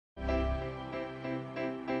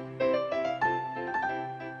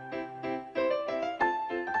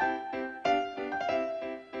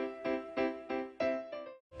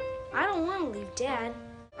don't want to leave Dad.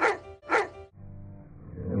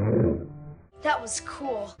 That was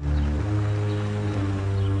cool.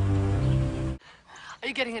 Are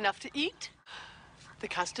you getting enough to eat? The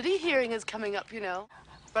custody hearing is coming up, you know.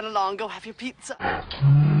 Run along, go have your pizza.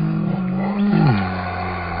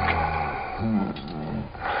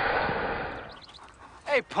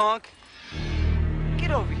 Hey, punk.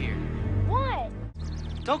 Get over here. What?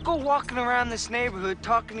 Don't go walking around this neighborhood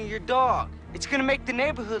talking to your dog. It's gonna make the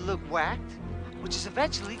neighborhood look whacked, which is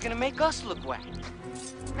eventually gonna make us look whacked.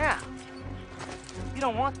 Now, you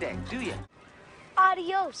don't want that, do you?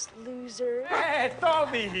 Adios, loser. Hey,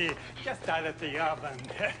 Toby! Just out of the oven.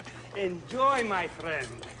 Enjoy, my friend.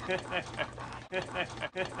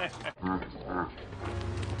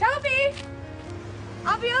 Toby!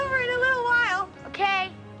 I'll be over in a little while.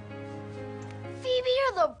 Okay. Phoebe,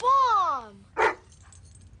 you're the bomb.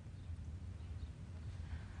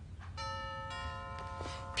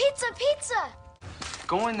 Pizza, pizza!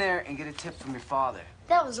 Go in there and get a tip from your father.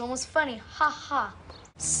 That was almost funny. Ha ha.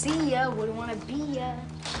 See ya, wouldn't want to be ya.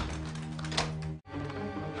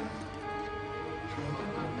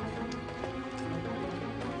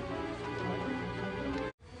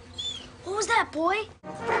 What was that, boy?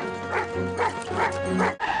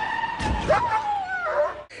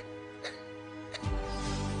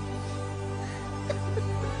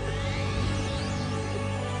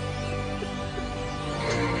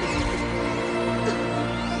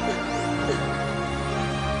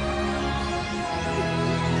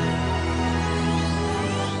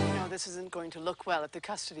 This isn't going to look well at the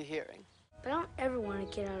custody hearing. But I don't ever want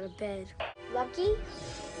to get out of bed. Lucky?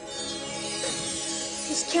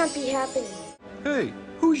 This can't be happening. Hey,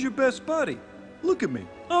 who's your best buddy? Look at me.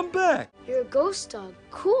 I'm back. You're a ghost dog.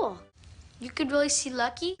 Cool. You could really see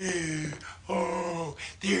Lucky? Oh,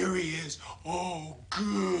 there he is. Oh,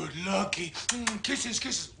 good, Lucky. Kisses,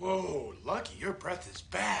 kisses. Whoa, Lucky, your breath is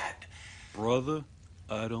bad. Brother,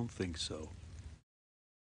 I don't think so.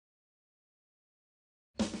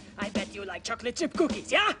 I bet you like chocolate chip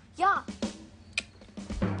cookies, yeah? Yeah.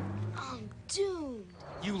 I'm doomed.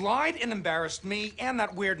 You lied and embarrassed me and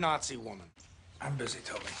that weird Nazi woman. I'm busy,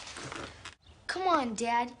 Toby. Come on,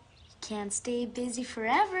 Dad. You can't stay busy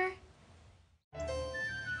forever.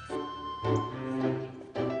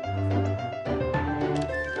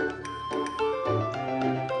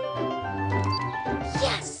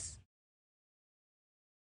 Yes!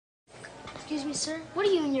 Excuse me, sir. What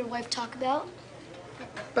do you and your wife talk about?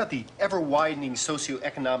 About the ever-widening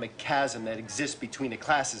socioeconomic chasm that exists between the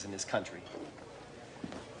classes in this country.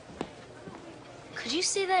 Could you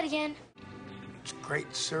say that again? It's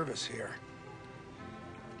great service here.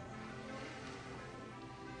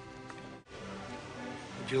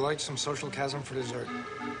 Would you like some social chasm for dessert?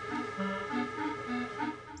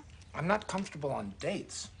 I'm not comfortable on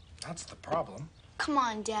dates. That's the problem. Come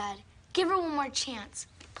on, Dad. Give her one more chance.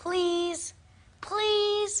 Please.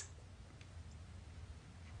 Please.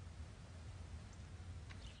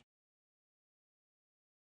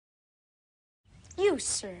 You,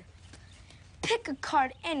 sir. Pick a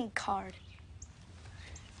card, any card.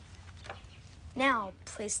 Now,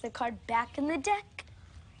 place the card back in the deck.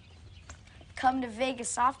 Come to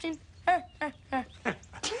Vegas often?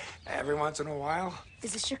 Every once in a while.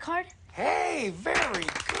 Is this your card? Hey, very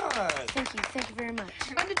good. Thank you very much.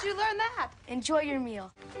 When did you learn that? Enjoy your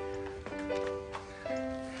meal.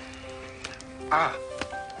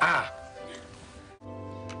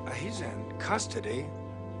 He's in custody.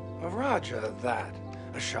 Roger that.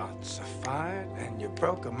 Shots fired and you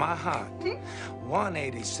broke my heart.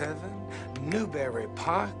 187 Newberry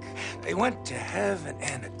Park. They went to heaven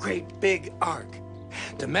in a great big arc.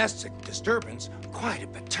 Domestic disturbance, quite a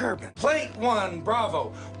perturbance. Plate 1,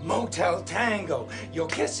 Bravo, Motel Tango. Your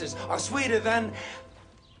kisses are sweeter than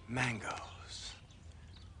mangoes.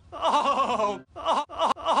 Oh! Oh!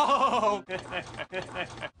 Oh!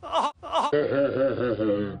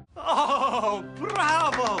 Oh,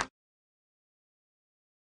 bravo!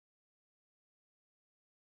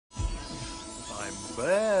 I'm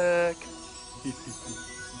back.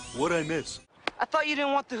 What'd I miss? I thought you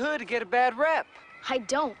didn't want the hood to get a bad rep. I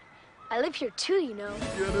don't. I live here too, you know.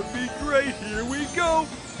 Gonna be great. Here we go.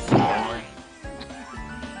 The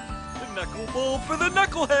knuckleball for the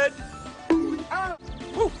knucklehead.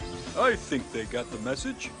 Whew. I think they got the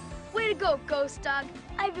message. Way to go, Ghost Dog.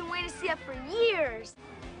 I've been waiting to see that for years.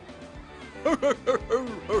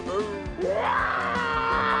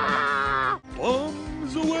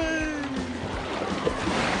 Bombs away.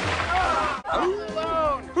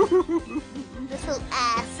 Alone. Little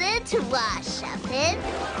acid to wash up in.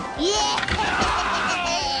 Yeah!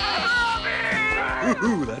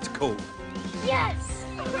 Ooh, that's cold. Yes!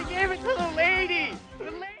 We gave it to the lady.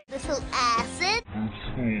 Little acid.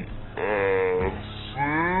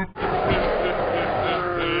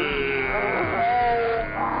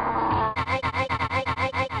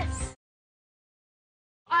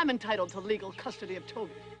 I'm entitled to legal custody of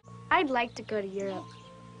Toby. I'd like to go to Europe,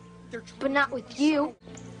 but not with you.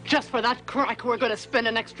 Just for that crack, we're going to spend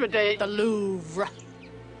an extra day at the Louvre.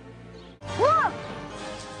 Whoa!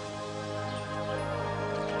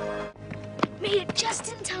 Made it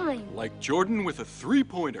just in time. Like Jordan with a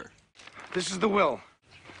three-pointer. This is the will.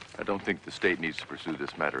 I don't think the state needs to pursue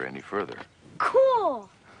this matter any further. Cool.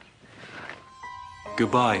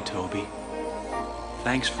 Goodbye, Toby.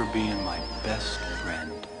 Thanks for being my best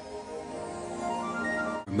friend.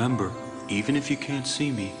 Remember, even if you can't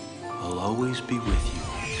see me, I'll always be with you.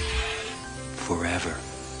 Forever.